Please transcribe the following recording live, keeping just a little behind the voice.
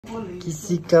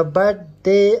किसी का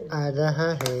बर्थडे आ रहा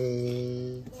है।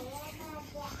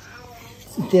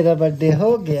 तेरा बर्थडे हो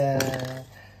गया।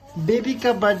 बेबी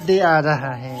का बर्थडे आ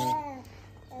रहा है।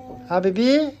 हाँ बेबी।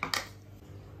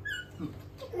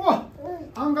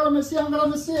 अंकल मिस्सी अंकल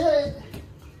मिस्सी।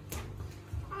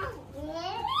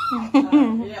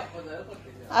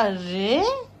 अरे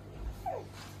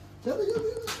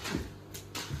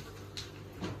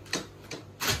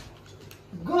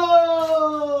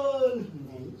गोल।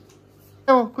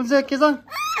 कुछ से किसा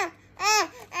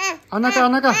अनाका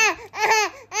अनाका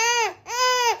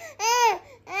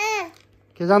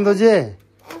किसान तुझे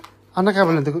अनाका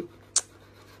बोले तो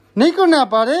नहीं करने आ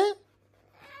पा रहे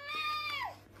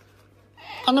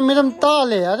अना मैडम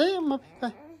ताले अरे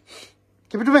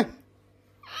किपिटू में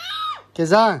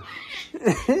किसान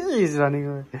इस रानी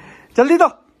को जल्दी दो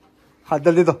हाथ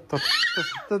जल्दी दो तो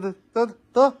तो तो तो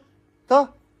तो तो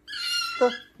तो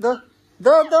दो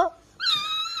दो दो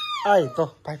आई तो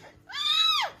बाय बाय।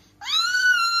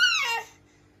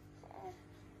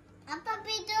 आपा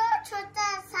भी दो छोटा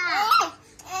सा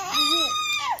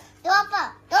दो आपा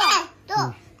दो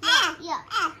या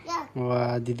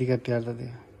वाह दीदी का प्यार था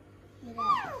देखा।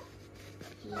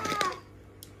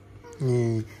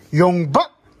 योंगबा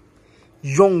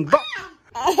योंगबा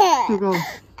देखो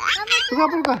देखो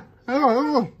देखो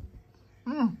देखो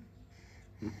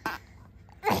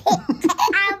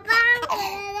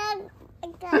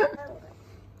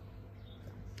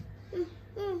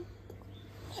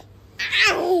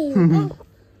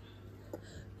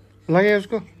लगे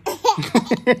उसको।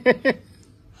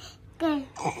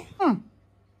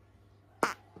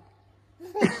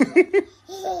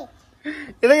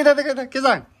 इधर इधर देखो इधर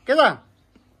किसान किसान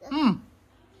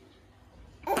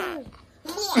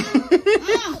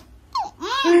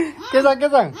किसान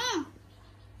किसान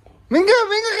मिंगे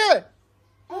मिंगे के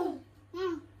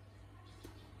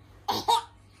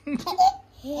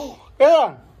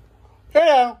किसान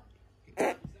किसान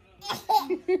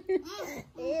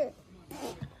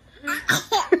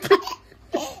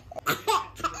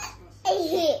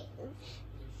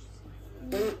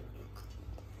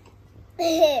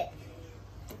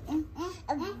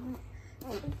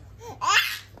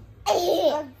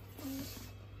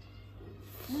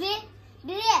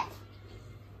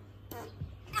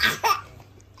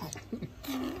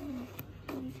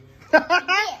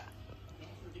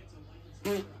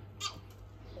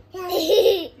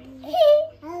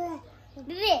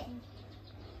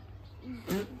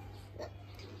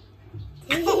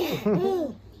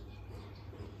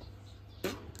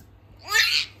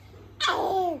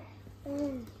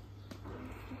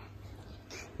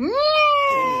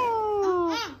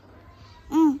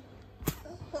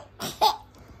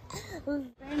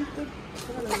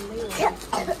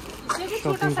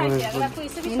छोटा साइज है, अगर आपको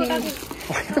इससे भी छोटा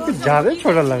कुछ ज्यादा ही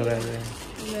छोटा लग रहा है।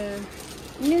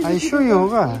 ऐशो ही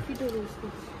होगा।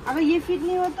 अगर ये फिट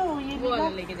नहीं हो तो ये वो वाला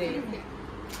लेके जाइए।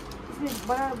 इसमें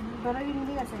बड़ा बड़ा भी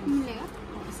मिलेगा सर मिलेगा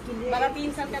इसके लिए बड़ा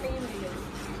 3 साल का नहीं मिलेगा।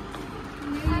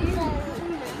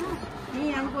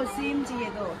 नहीं हमको सेम चाहिए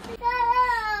तो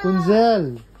कुंजल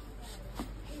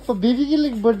तो बेबी के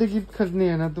लिए बर्थडे गिफ्ट खरीदने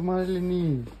है ना तुम्हारे लिए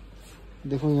नहीं।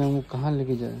 देखो यहाँ वो कहाँ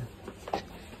लेके जाए।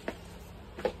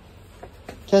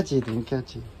 क्या चाहिए तुम्हें क्या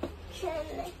चाहिए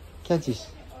क्या चीज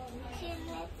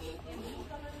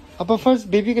अब फर्स्ट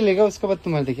बेबी के लेगा उसके बाद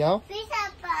तुम्हारे लेके आओ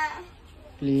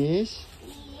प्लीज।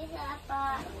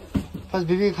 फर्स्ट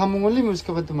बेबी का खाऊंगा मैं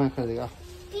उसके बाद तुम्हारे कर देगा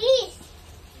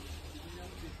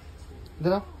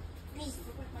इधर आओ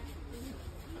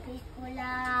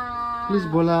प्लीज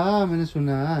बोला मैंने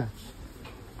सुना।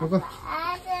 रुको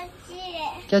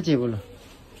क्या चाहिए बोलो।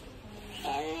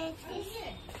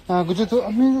 हाँ कुछ तो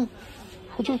अभी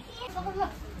कुछ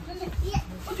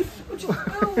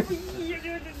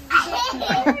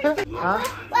हाँ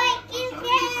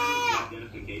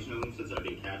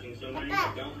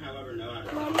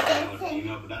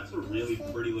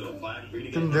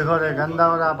तुम देखो रे गंदा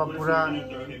हो रहा पूरा।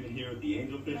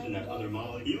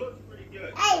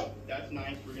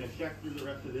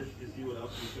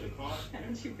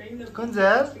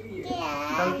 कुंजल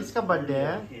कल किसका बर्थडे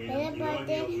है। मेरा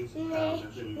बर्थडे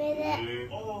मेरे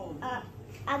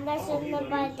अंदर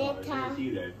बर्थडे था।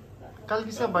 कल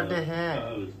किसका बर्थडे है।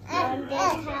 बर्थडे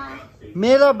था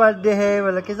मेरा बर्थडे है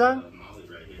बोला किसान।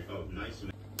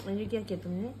 ये क्या किया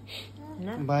तुमने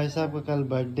ना भाई साहब का कल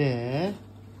बर्थडे है।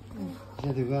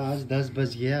 देखो आज 10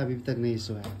 बज गया अभी तक नहीं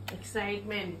सोया।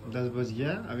 एक्साइटमेंट 10 बज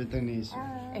गया अभी तक नहीं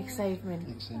सोया। एक्साइटमेंट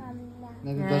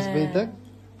नहीं तो 10 बजे तक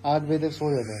 8 बजे तक सो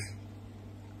जाता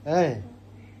है।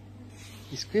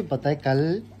 इसको ही पता है कल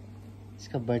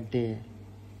इसका बर्थडे है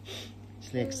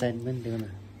इसलिए एक्साइटमेंट देखो ना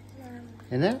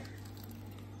है ना।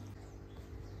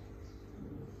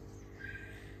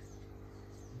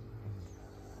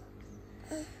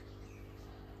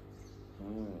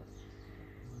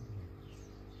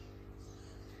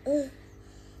 Happy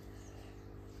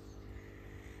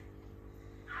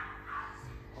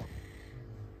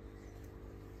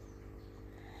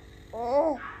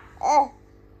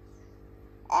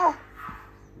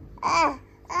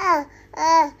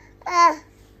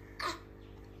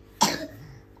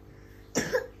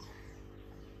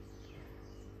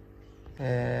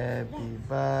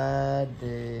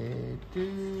birthday to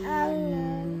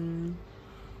you.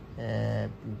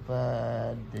 Happy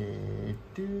birthday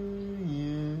to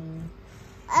you.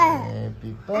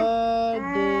 Happy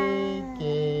birthday,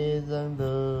 Kezang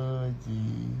Doji.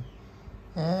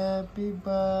 Happy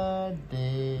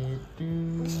birthday to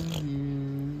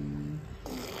you.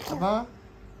 Apa?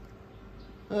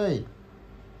 Oi.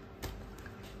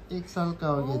 1 साल का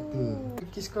हो गया तू.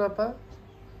 किसको apa?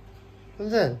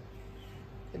 Kunjal?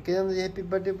 Kezang Doji happy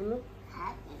birthday बोलो.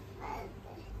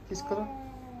 किसको?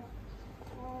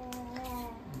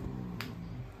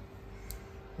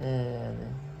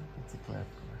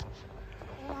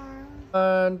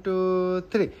 One, two,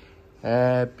 three.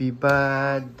 Happy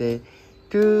birthday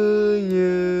to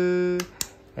you.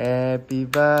 Happy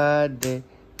birthday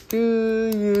to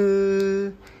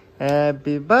you.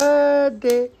 Happy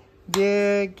birthday,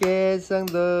 dear Kezang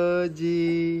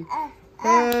Doji.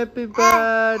 Happy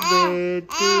birthday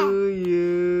to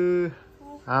you.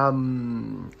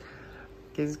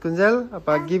 Kiss Kunjal,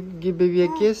 apa give baby a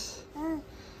kiss?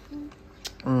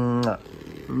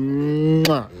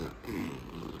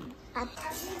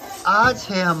 आज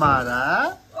है हमारा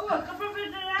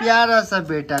प्यारा सा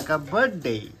बेटा का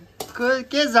birthday.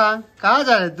 केजांग कहाँ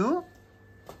जा रहे तू?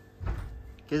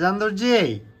 केजांग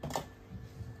दोर्जी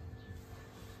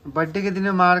बर्थडे के दिन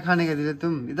में मार खाने के दिन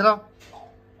तुम इधर आओ,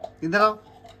 इधर आओ.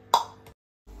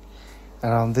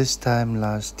 Around this time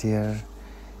last year,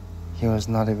 he was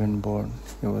not even born.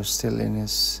 He was still in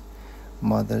his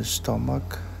mother's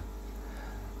stomach.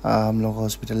 हम लोग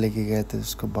हॉस्पिटल लेके गए थे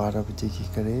उसको 12 बजे के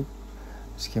करीब,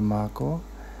 उसके माँ को.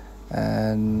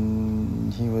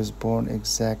 And he was born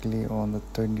exactly on the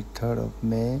 23rd of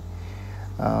May,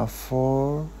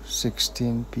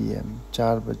 4:16 p.m.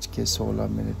 4:16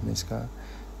 में इसका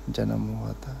जन्म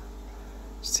हुआ था.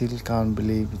 Still can't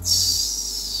believe it's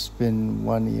been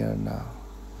 1 year now.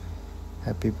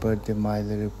 Happy birthday, my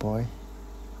little boy.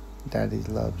 Daddy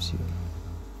loves you.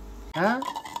 हाँ?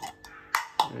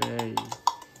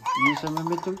 ये समय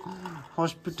में तुम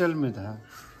हॉस्पिटल में था,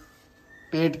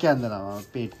 पेट के अंदर आवा,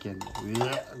 पेट के अंदर. ये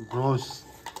ग्रोस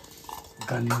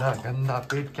गंदा गंदा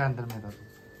पेट के अंदर में था.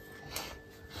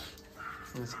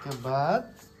 उसके बाद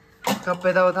कब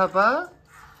पैदा हुआ था पा?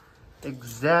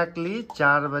 एग्जैक्टली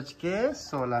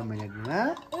 4:16 में.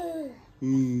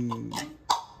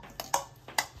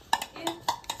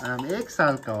 हम 1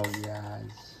 साल का हो गया आज.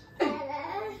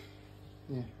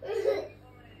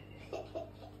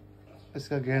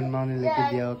 इसका ग्रैंड माँ ने लेके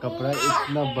दिया हुआ कपड़ा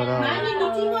इतना बड़ा है.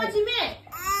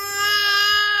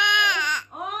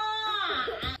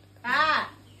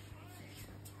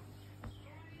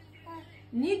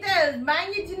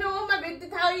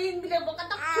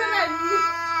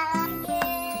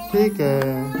 ठीक है,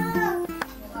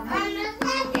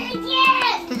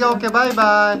 ठीक है, ओके, बाय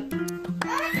बाय.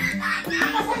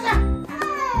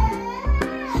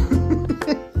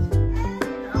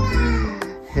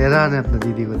 हैरान है अपने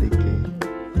दीदी को देख के.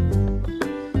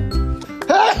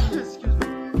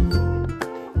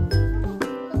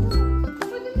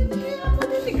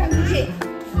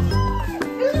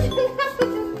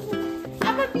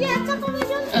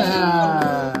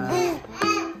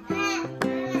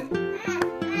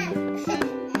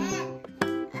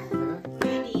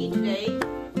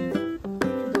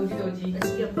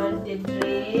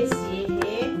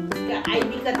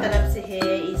 का तरफ से है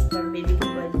इस पर बेबी का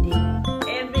birthday.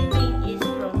 Everything is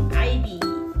from IB.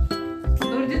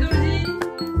 दूर जी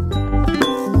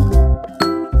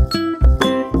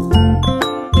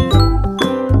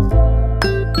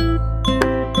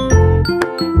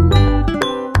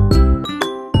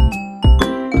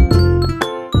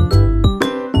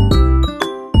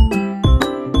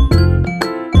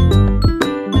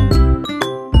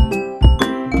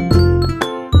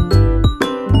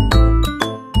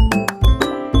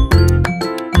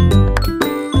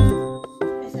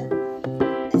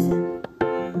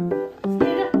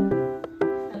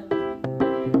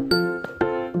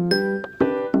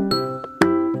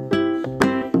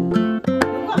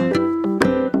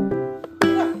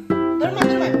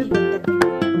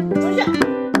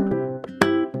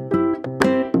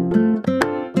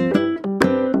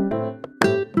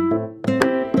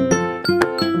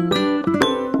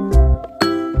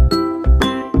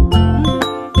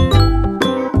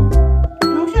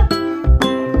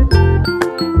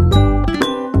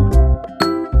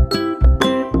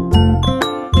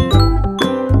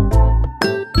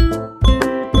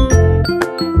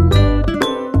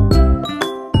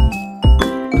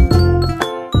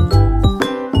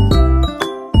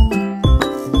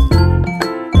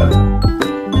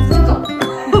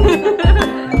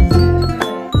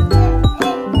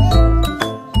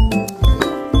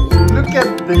Look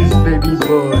at this baby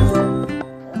boy.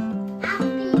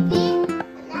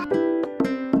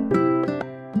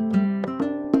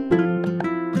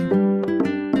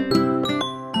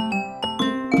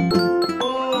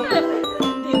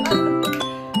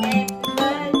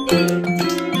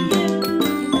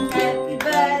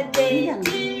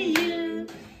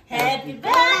 Happy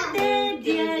birthday,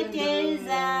 dear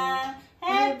Keza.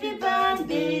 Happy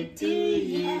birthday to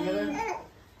you.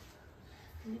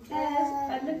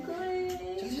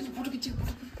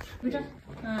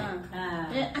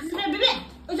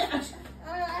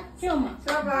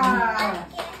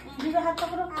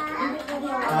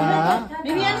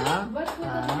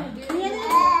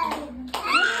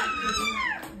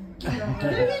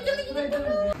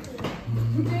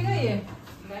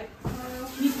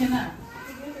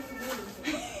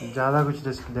 ज़्यादा कुछ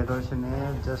डेकोरेशन है,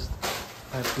 जस्ट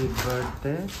हैप्पी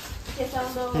बर्थडे।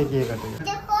 ये कटेगा।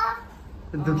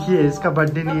 दुखी है, इसका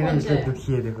बर्थडे नहीं है ना, इसलिए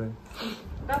दुखी है। देखो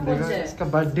देखो, इसका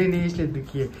बर्थडे नहीं है इसलिए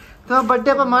दुखी है। तो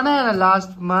बर्थडे पर मना है ना लास्ट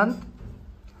मंथ,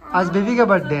 आज बेबी का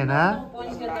बर्थडे है ना।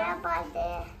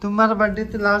 तुम्हारा बर्थडे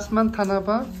तो लास्ट मंथ था ना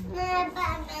पर।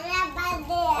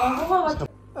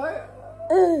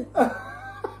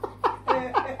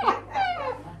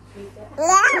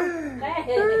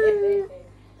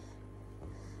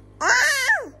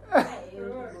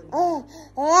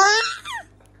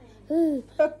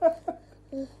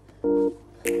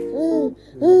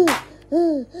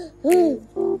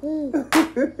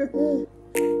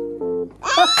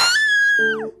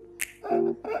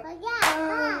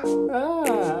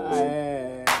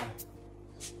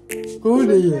 कौन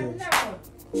है ये?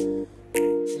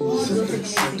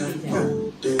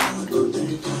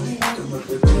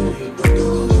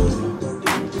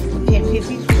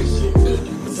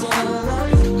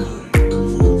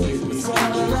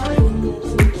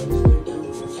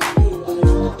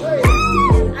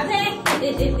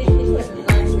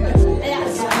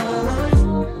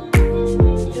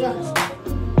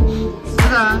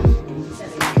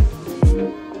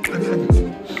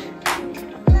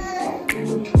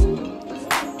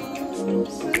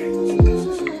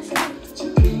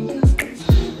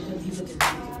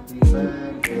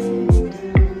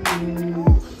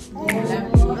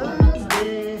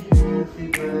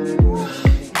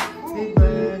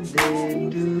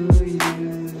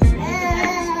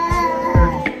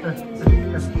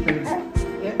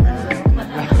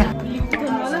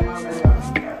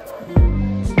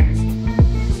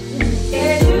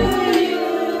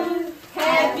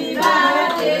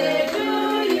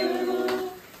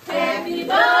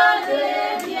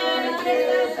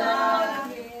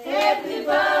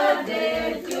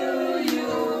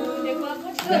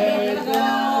 May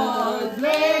God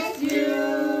bless you.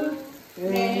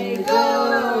 May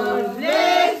God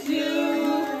bless you.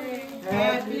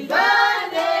 Happy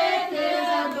birthday,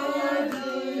 dear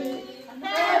Goldie.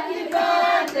 Happy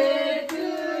birthday to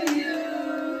you.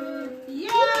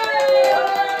 Yay!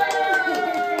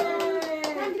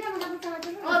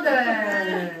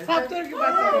 Factor की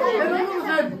बात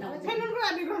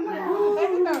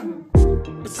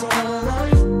It's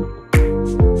alright.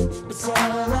 It's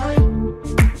alright.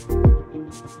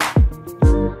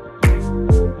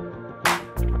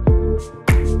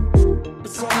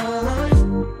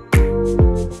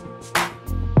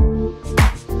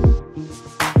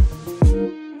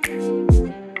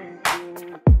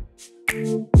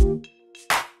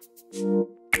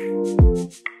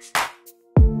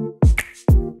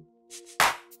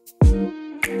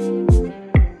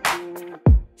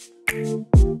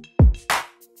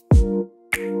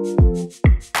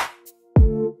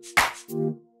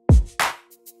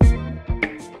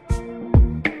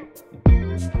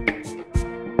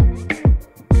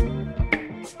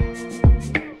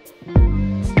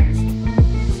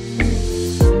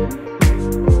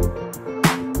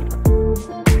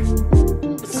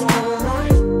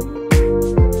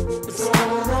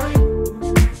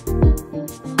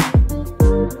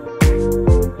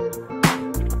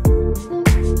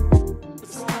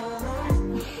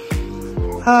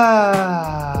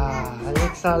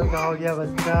 एक साल का हो गया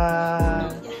बच्चा,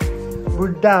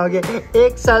 बुढ़ा हो गया।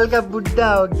 1 साल का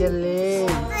बुढ़ा हो गया ले।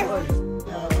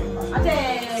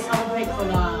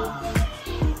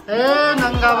 ए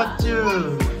नंगा बच्चू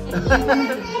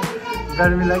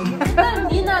गर्मी लगी।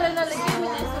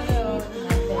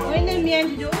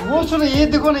 वो सुनो, ये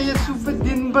देखो ना, ये सुबह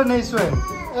दिन भर नहीं सोए।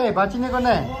 ए बाचीने को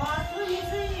नहीं,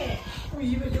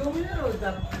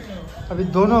 अभी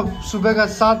दोनों सुबह का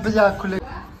 7 बजे आँख खुले।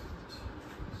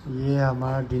 ये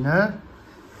हमारा डिनर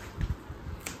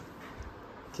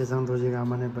केजंग दोजी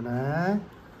गामा ने बनाया है।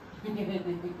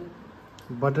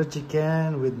 Butter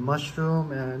chicken with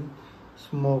mushroom and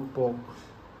smoke पोक।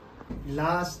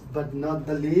 Last but not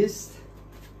the least,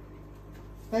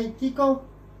 भाई किको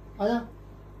आजा,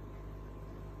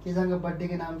 केजान का बर्थडे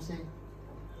के नाम से,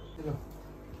 चलो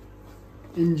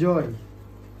एंजॉय।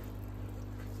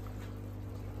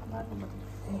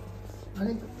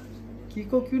 अरे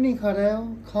किको क्यों नहीं खा रहे हो,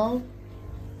 खाओ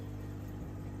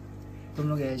तुम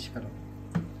लोग, ऐश करो।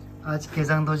 आज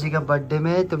केजांग दोजी का बर्थडे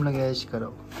में तुम लोग ऐश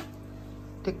करो,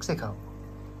 ठीक से खाओ।